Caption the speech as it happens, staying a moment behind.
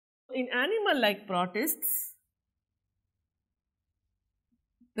in animal like protists,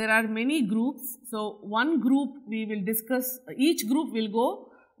 there are many groups. So, one group we will discuss, each group will go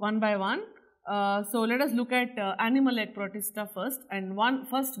one by one. So, let us look at animal like protista first, and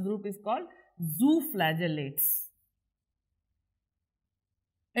first group is called zooflagellates.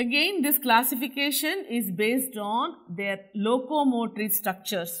 Again, this classification is based on their locomotory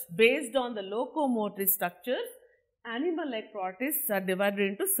structures. Based on the locomotory structures, animal like protists are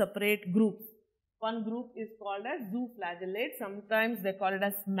divided into separate groups. One group is called as zooflagellate, sometimes they call it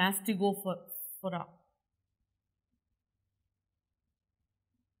as mastigophora.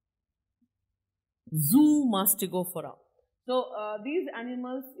 Zoomastigophora. So, these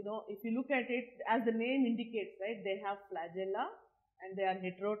animals, if you look at it, as the name indicates, right, they have flagella and they are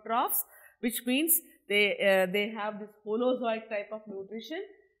heterotrophs, which means they have this holozoic type of nutrition.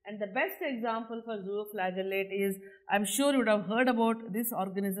 And the best example for zooflagellate is, I am sure you would have heard about this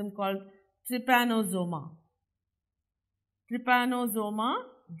organism called Trypanosoma. Trypanosoma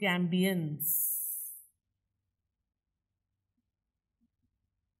gambians.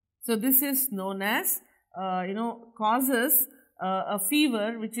 So, this is known as, causes a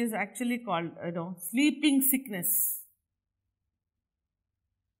fever which is actually called, sleeping sickness.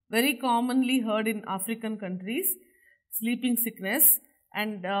 Very commonly heard in African countries, sleeping sickness.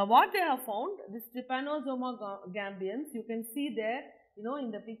 And what they have found, this Trypanosoma gambians, you can see there,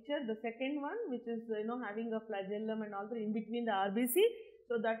 in the picture, the second one, which is, having a flagellum and also in between the RBC.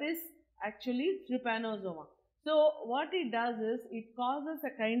 So, that is actually Trypanosoma. So, what it does is, it causes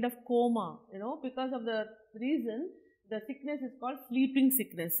a kind of coma, because of the reason, the sickness is called sleeping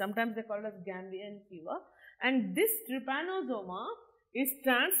sickness. Sometimes they call it as Gambian fever. And this Trypanosoma is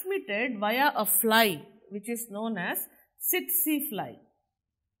transmitted via a fly, which is known as tsetse fly.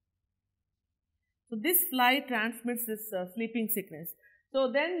 So, this fly transmits this sleeping sickness.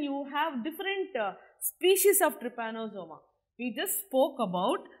 So, then you have different species of Trypanosoma. We just spoke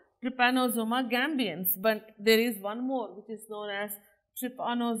about Trypanosoma gambians, but there is one more which is known as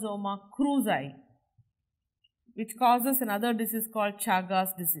Trypanosoma cruzi, which causes another disease called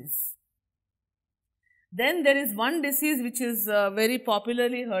Chagas disease. Then there is one disease which is very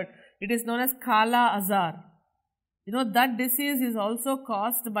popularly heard. It is known as Kala Azar. That disease is also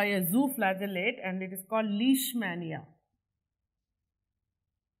caused by a zooflagellate and it is called leishmania.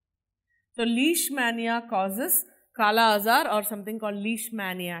 So, leishmania causes Kala Azar or something called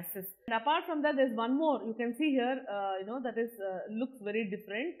leishmaniasis. And apart from that, there is one more. You can see here, that is looks very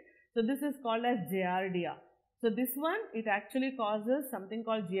different. So, this is called as giardia. So, this one, it actually causes something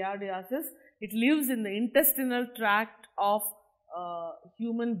called giardiasis. It lives in the intestinal tract of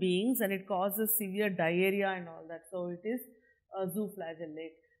human beings and it causes severe diarrhea and all that. So, it is a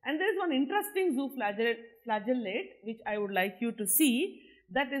zooflagellate. And there is one interesting zooflagellate which I would like you to see,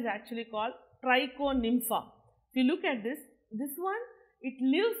 that is actually called trichonympha. If you look at this one, it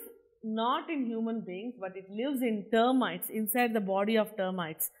lives not in human beings, but it lives in termites, inside the body of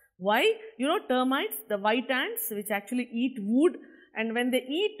termites. Why? Termites, the white ants which actually eat wood, and when they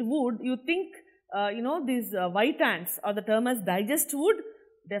eat wood, you think, these white ants or the termites digest wood?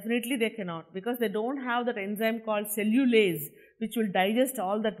 Definitely they cannot, because they do not have that enzyme called cellulase which will digest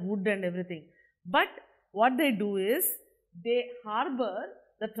all that wood and everything. But what they do is, they harbor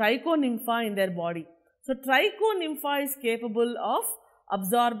the trichonympha in their body. So, trichonympha is capable of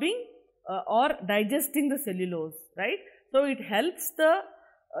absorbing or digesting the cellulose, right. So, it helps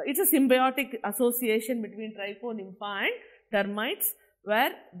it is a symbiotic association between trichonympha and termites,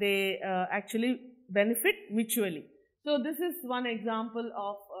 where they actually benefit mutually. So, this is one example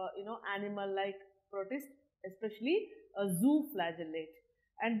of animal like protist, especially a zooflagellate.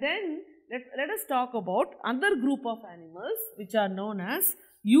 And then let us talk about another group of animals which are known as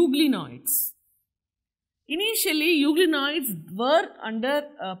euglenoids. Initially, euglenoids were under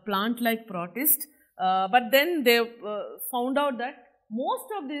plant like protist, but then they found out that most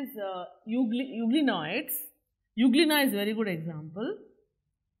of these euglenoids, euglena is a very good example,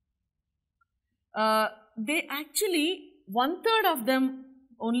 they actually 1/3 of them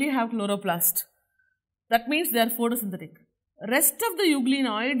only have chloroplast. That means they are photosynthetic. Rest of the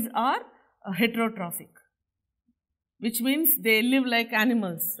euglenoids are heterotrophic, which means they live like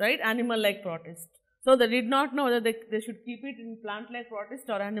animals, right? Animal like protists. So, they did not know whether they should keep it in plant like protist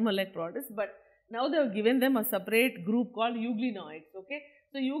or animal like protist, but now they have given them a separate group called euglenoids. Okay?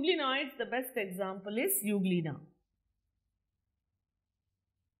 So, euglenoids, the best example is euglena.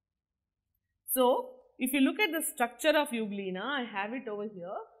 So, if you look at the structure of euglena, I have it over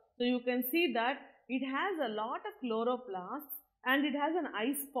here. So, you can see that it has a lot of chloroplasts and it has an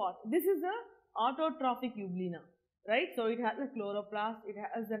eye spot. This is a autotrophic euglena. right? So it has a chloroplast, it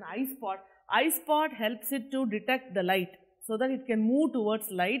has an eye spot. Eye spot helps it to detect the light so that it can move towards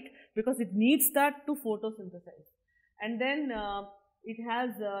light because it needs that to photosynthesize. And then it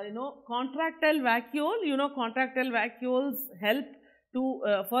has, contractile vacuole. Contractile vacuoles help to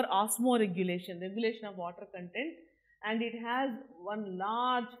for osmoregulation, regulation of water content. And it has one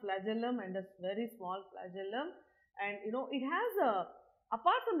large flagellum and a very small flagellum. And it has a,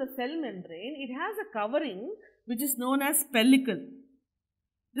 apart from the cell membrane, it has a covering which is known as pellicle.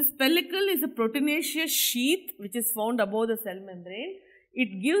 This pellicle is a proteinaceous sheath which is found above the cell membrane.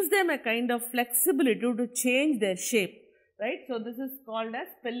 It gives them a kind of flexibility to change their shape, right? So this is called as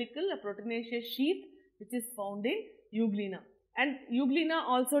pellicle, a proteinaceous sheath which is found in euglena. And euglena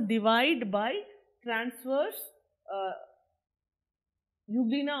also divide by transverse.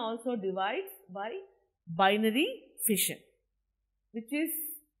 Euglena also divides by binary fission, which is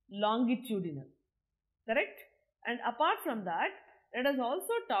longitudinal, correct? And apart from that, let us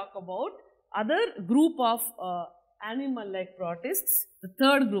also talk about other group of animal-like protists. The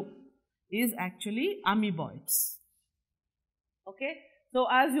third group is actually amoeboids. Okay, so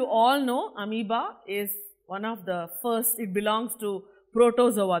as you all know, amoeba is one of the first. It belongs to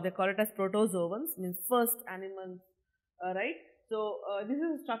protozoa. They call it as protozoans, means first animals, right? So this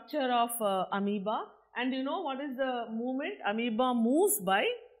is the structure of amoeba. And you know what is the movement? Amoeba moves by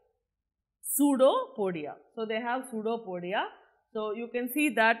pseudopodia. So they have pseudopodia. So you can see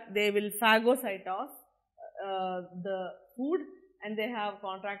that they will phagocytose the food, and they have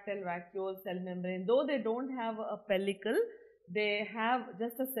contractile vacuole, cell membrane. Though they don't have a pellicle, they have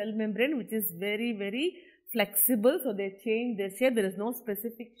just a cell membrane which is very, very flexible. So they change their shape. There is no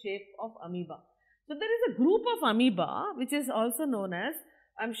specific shape of amoeba. So there is a group of amoeba which is also known as,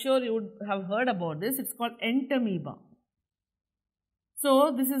 I am sure you would have heard about this, it is called entamoeba.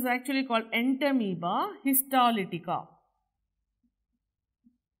 So this is actually called entamoeba histolytica.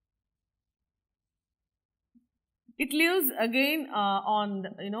 It lives again on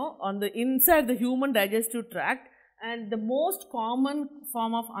the inside the human digestive tract, and the most common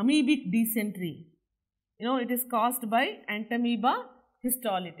form of amoebic dysentery, it is caused by entamoeba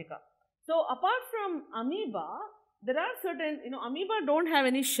histolytica. So apart from amoeba, there are certain, amoeba don't have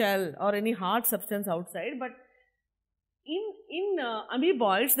any shell or any hard substance outside, but in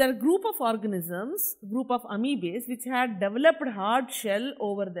amoeboids, there are a group of organisms, group of amoebas which had developed hard shell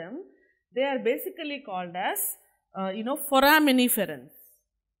over them. They are basically called as foraminiferans.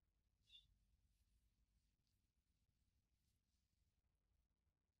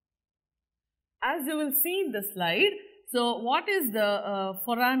 As you will see in the slide, so what is the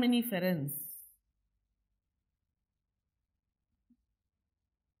foraminiferans?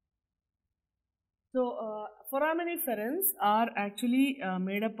 So foraminiferans are actually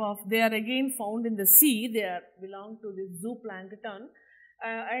made up of, they are again found in the sea, they belong to the zooplankton,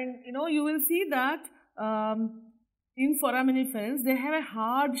 and you will see that in foraminiferans they have a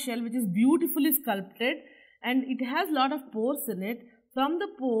hard shell which is beautifully sculpted, and it has a lot of pores in it. From the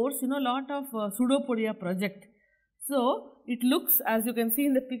pores, lot of pseudopodia project. So it looks, as you can see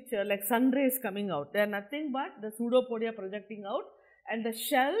in the picture, like sun rays coming out. They are nothing but the pseudopodia projecting out, and the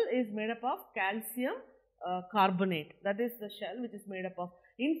shell is made up of calcium carbonate. That is the shell which is made up of.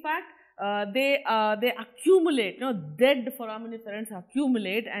 In fact, they accumulate, dead foraminiferans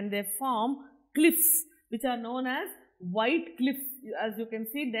accumulate and they form cliffs which are known as white cliffs, as you can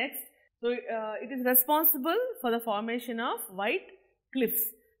see next. So it is responsible for the formation of white cliffs,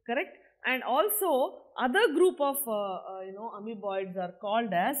 correct? And also other group of amoeboids are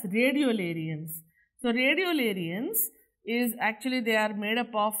called as radiolarians. So radiolarians is actually, they are made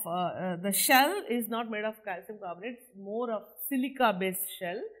up of, the shell is not made of calcium carbonate, it's more of silica based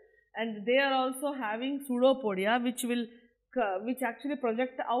shell, and they are also having pseudopodia which actually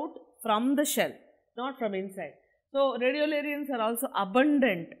project out from the shell, not from inside. So radiolarians are also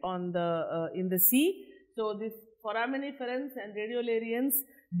abundant on the in the sea. So this foraminiferans and radiolarians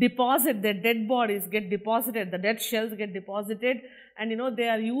deposit, their dead bodies get deposited, the dead shells get deposited, and they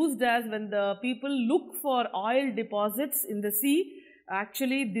are used as, when the people look for oil deposits in the sea,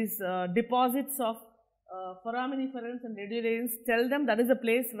 actually these deposits of foraminiferans and radiolarians tell them that is a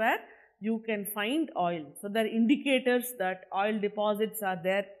place where you can find oil. So there are indicators that oil deposits are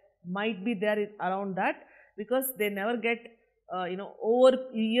there, might be there around that, because they never get over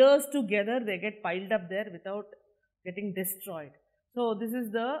years together they get piled up there without getting destroyed. So this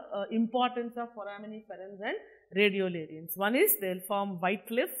is the importance of foraminiferans and radiolarians. One is they will form white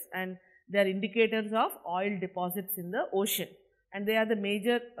cliffs, and they are indicators of oil deposits in the ocean, and they are the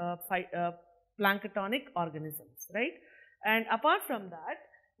major planktonic organisms, right? And apart from that,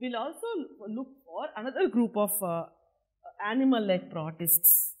 we will also look for another group of animal like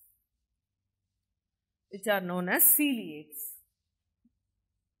protists, which are known as ciliates.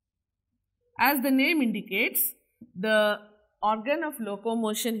 As the name indicates, the organ of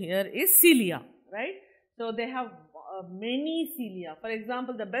locomotion here is cilia, right? So they have many cilia. For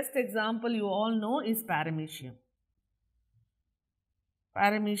example, the best example you all know is paramecium.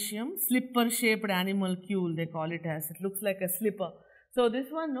 Paramecium, slipper shaped animalcule, they call it as, it looks like a slipper. So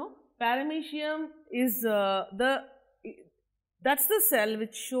this one, no, paramecium is that's the cell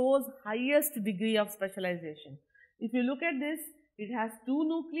which shows highest degree of specialization. If you look at this, it has two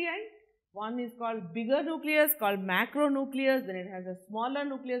nuclei. One is called bigger nucleus called macronucleus, then it has a smaller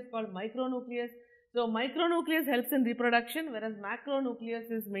nucleus called micronucleus. So micronucleus helps in reproduction, whereas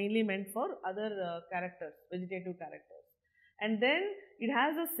macronucleus is mainly meant for other characters, vegetative characters. And then it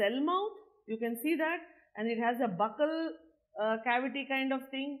has a cell mouth, you can see that, and it has a buccal cavity kind of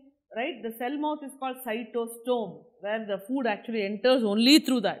thing, right? The cell mouth is called cytostome, where the food actually enters only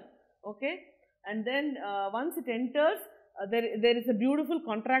through that, okay? And then once it enters, there is a beautiful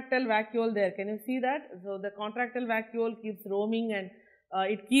contractile vacuole there. Can you see that? So the contractile vacuole keeps roaming, and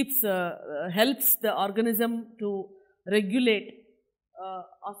it keeps helps the organism to regulate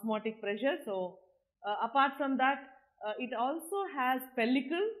osmotic pressure. So apart from that, it also has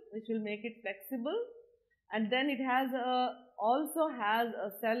pellicle, which will make it flexible, and then it has also has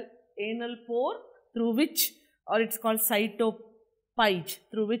a cell anal pore through which, or it's called cytopyge,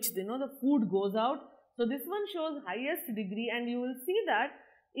 through which the food goes out. So this one shows highest degree, and you will see that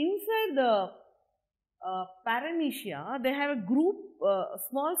inside the paramecium, they have a group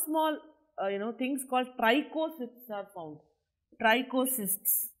small things called trichocysts are found.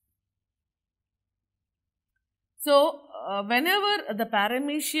 Trichocysts. So whenever the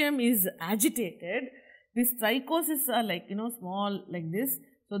paramecium is agitated, these trichocysts are like small like this.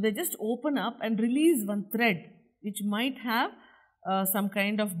 So they just open up and release one thread which might have some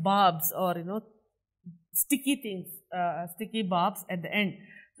kind of barbs or sticky things, sticky barbs at the end.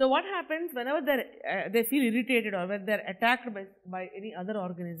 So what happens whenever they feel irritated or when they are attacked by any other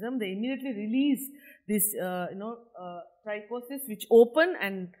organism, they immediately release this trichocysts which open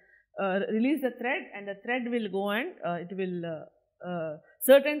and release the thread, and the thread will go and it will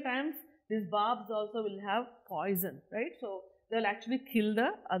certain times these barbs also will have poison, right? So they will actually kill the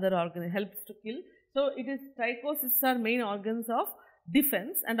other organ, helps to kill. So it is trichocysts are main organs of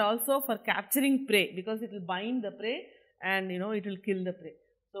defense and also for capturing prey, because it will bind the prey and it will kill the prey.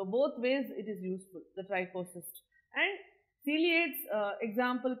 So both ways it is useful, the trichocyst. And ciliates,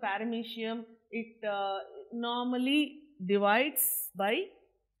 example paramecium, it normally divides by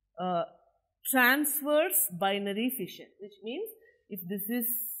transverse binary fission, which means if this is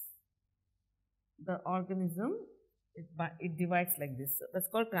the organism, it divides like this. So that's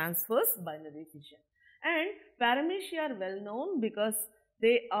called transverse binary fission. And paramecium are well known because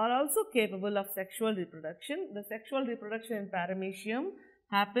they are also capable of sexual reproduction. The sexual reproduction in paramecium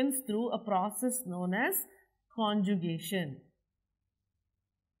happens through a process known as conjugation.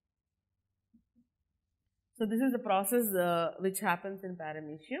 So this is the process which happens in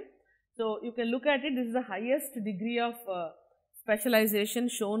paramecium. So you can look at it, this is the highest degree of specialization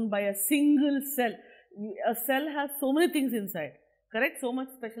shown by a single cell. A cell has so many things inside, correct? So much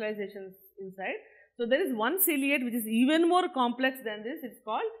specialization inside. So there is one ciliate which is even more complex than this, it's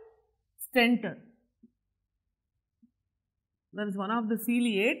called stentor. That is one of the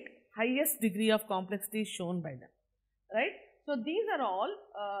ciliate, highest degree of complexity shown by them, right? So these are all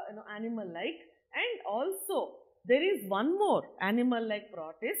animal-like, and also there is one more animal-like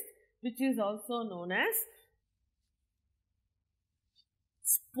protist which is also known as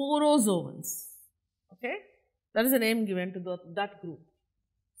sporozoans. Okay, that is the name given to that group,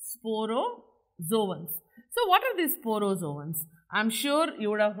 sporozoans. So what are these sporozoans? I am sure you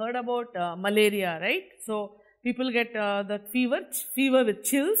would have heard about malaria, right? So people get the fever with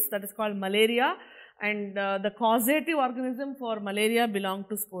chills, that is called malaria, and the causative organism for malaria belong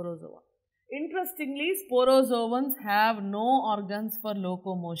to sporozoa. Interestingly, sporozoans have no organs for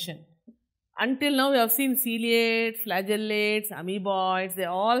locomotion. Until now we have seen ciliates, flagellates, amoeboids, they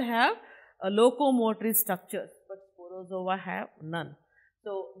all have locomotory structures, but sporozoa have none.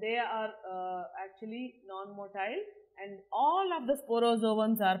 So they are actually non-motile, and all of the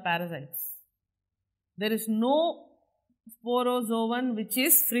sporozoans are parasites. There is no sporozoan which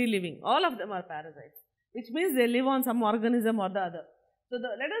is free living, all of them are parasites, which means they live on some organism or the other. So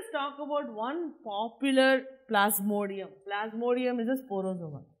let us talk about one popular plasmodium. Plasmodium is a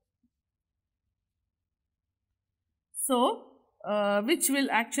sporozoan. So which will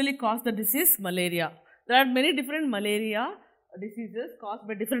actually cause the disease malaria. There are many different malaria diseases caused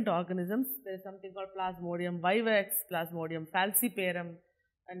by different organisms. There is something called Plasmodium vivax, Plasmodium falciparum,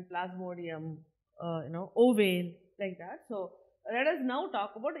 and Plasmodium, ovale, like that. So, let us now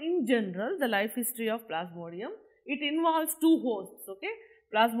talk about in general the life history of Plasmodium. It involves two hosts, okay.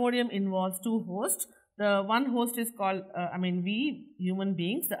 Plasmodium involves two hosts. The one host is called, we human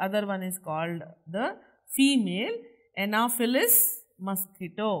beings. The other one is called the female Anopheles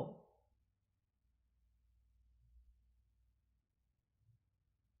mosquito.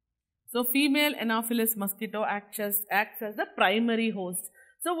 So, female Anopheles mosquito acts as the primary host.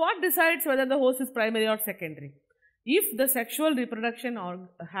 So, what decides whether the host is primary or secondary? If the sexual reproduction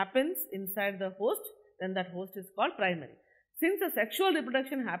happens inside the host, then that host is called primary. Since the sexual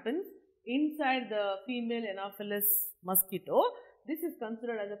reproduction happens inside the female Anopheles mosquito, this is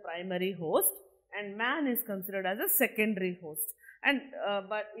considered as a primary host and man is considered as a secondary host. And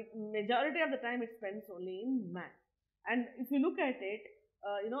but majority of the time it spends only in man. And if you look at it,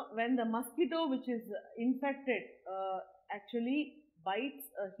 when the mosquito which is infected actually bites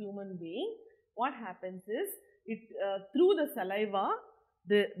a human being, what happens is it through the saliva,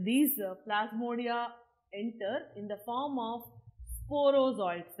 these plasmodia enter in the form of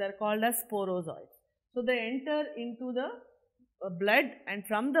sporozoids. They are called as sporozoids. So, they enter into the blood, and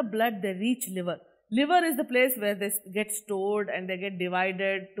from the blood they reach liver. Liver is the place where they get stored and they get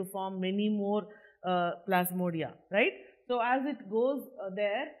divided to form many more plasmodia, right. So, as it goes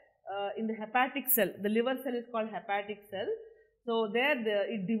there in the hepatic cell, the liver cell is called hepatic cell. So, there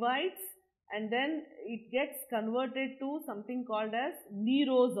it divides and then it gets converted to something called as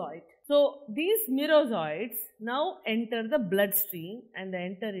merozoite. So, these merozoites now enter the bloodstream and they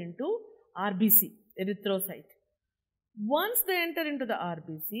enter into RBC, erythrocyte. Once they enter into the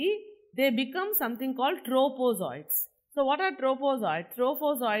RBC, they become something called tropozoites. So, what are tropozoites?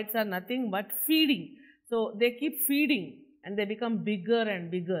 Tropozoites are nothing but feeding. So, they keep feeding and they become bigger and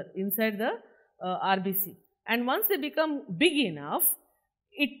bigger inside the RBC. And once they become big enough,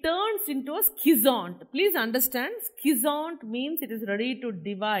 it turns into a schizont. Please understand, schizont means it is ready to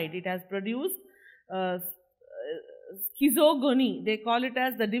divide. It has produced schizogony. They call it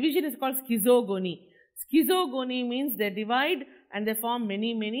as, the division is called schizogony. Schizogony means they divide and they form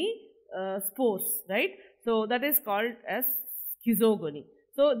many spores, right. So, that is called as schizogony.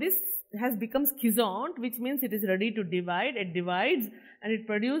 So, this has become schizont, which means it is ready to divide. It divides and it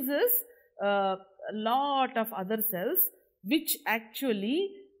produces a lot of other cells which actually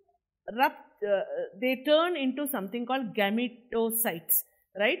they turn into something called gametocytes,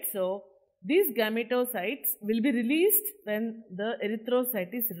 right. So, these gametocytes will be released when the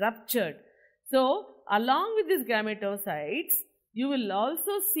erythrocyte is ruptured. So, along with these gametocytes, you will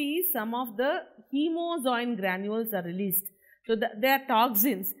also see some of the hemozoin granules are released. So, they are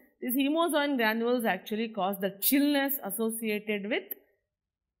toxins. These hemozoin granules actually cause the chillness associated with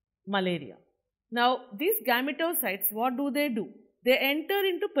malaria. Now, these gametocytes, what do? They enter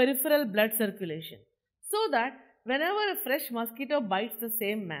into peripheral blood circulation, so that whenever a fresh mosquito bites the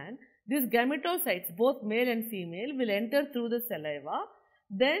same man, these gametocytes, both male and female, will enter through the saliva.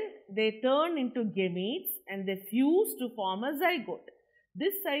 Then they turn into gametes and they fuse to form a zygote.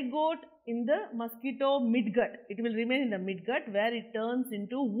 This zygote in the mosquito midgut, it will remain in the midgut where it turns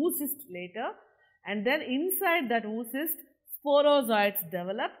into oocyst later, and then inside that oocyst sporozoites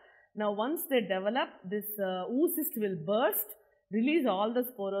develop. Now, once they develop, this oocyst will burst, release all the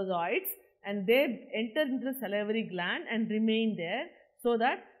sporozoites, and they enter into the salivary gland and remain there, so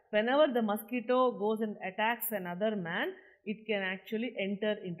that whenever the mosquito goes and attacks another man, it can actually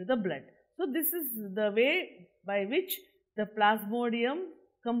enter into the blood. So, this is the way by which the Plasmodium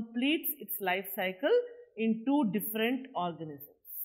completes its life cycle in two different organisms.